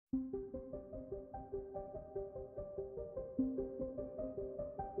Well,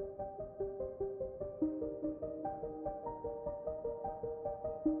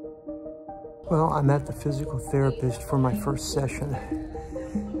 I met the physical therapist for my first session.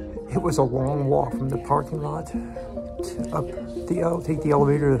 It was a long walk from the parking lot I'll take the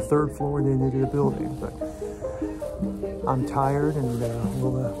elevator to the 3rd floor and then into the building. But I'm tired, and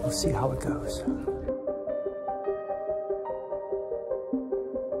we'll see how it goes.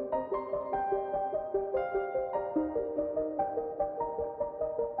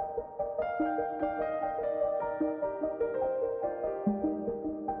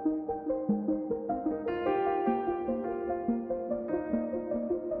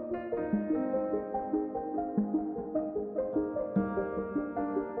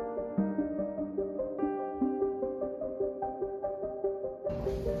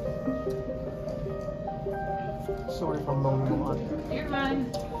 Sorry if I'm moaning on. You're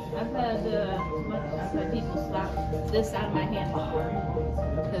fine. I've had people slap this out of my hand before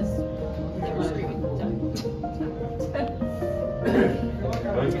because they were screaming. Look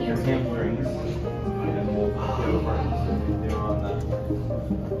at your hamstrings, and then we'll get over and do on that.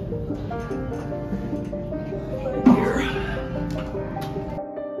 Here.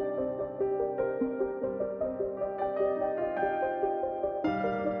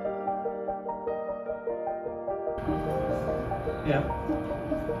 Yeah.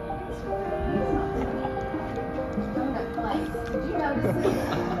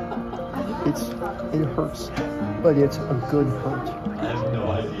 It hurts, but it's a good hurt. I have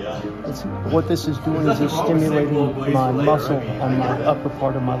no idea. What this is doing is it's stimulating my muscle on my upper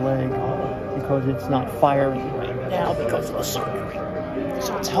part of my leg because it's not firing right now because of the surgery.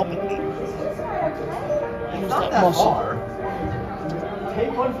 So it's helping me use that muscle.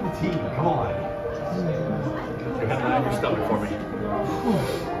 Take one for the team. Come on. You're gonna land your stomach for me.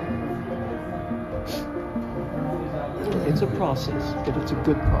 It's a process, but it's a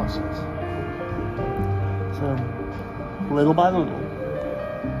good process. So, little by little.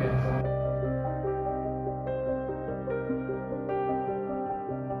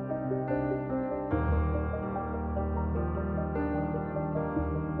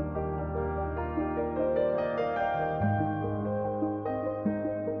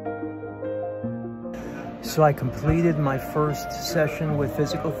 So I completed my first session with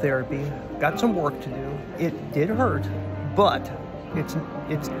physical therapy. Got some work to do. It did hurt, but it's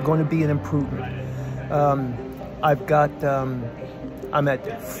going to be an improvement. I'm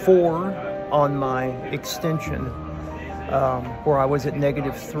at 4 on my extension, where I was at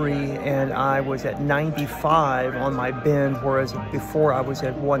 -3, and I was at 95 on my bend, whereas before I was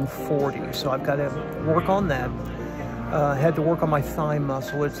at 140. So I've got to work on that. Had to work on my thigh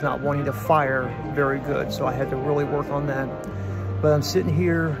muscle. It's not wanting to fire very good, so I had to really work on that. But I'm sitting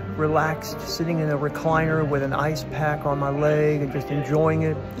here relaxed, sitting in a recliner with an ice pack on my leg and just enjoying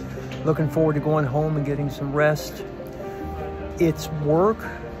it. Looking forward to going home and getting some rest. It's work,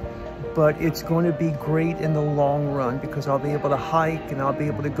 but it's going to be great in the long run because I'll be able to hike and I'll be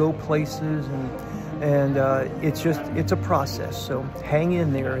able to go places, and it's a process. So hang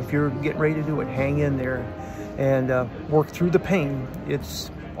in there. If you're getting ready to do it, hang in there and work through the pain. It's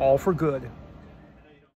all for good.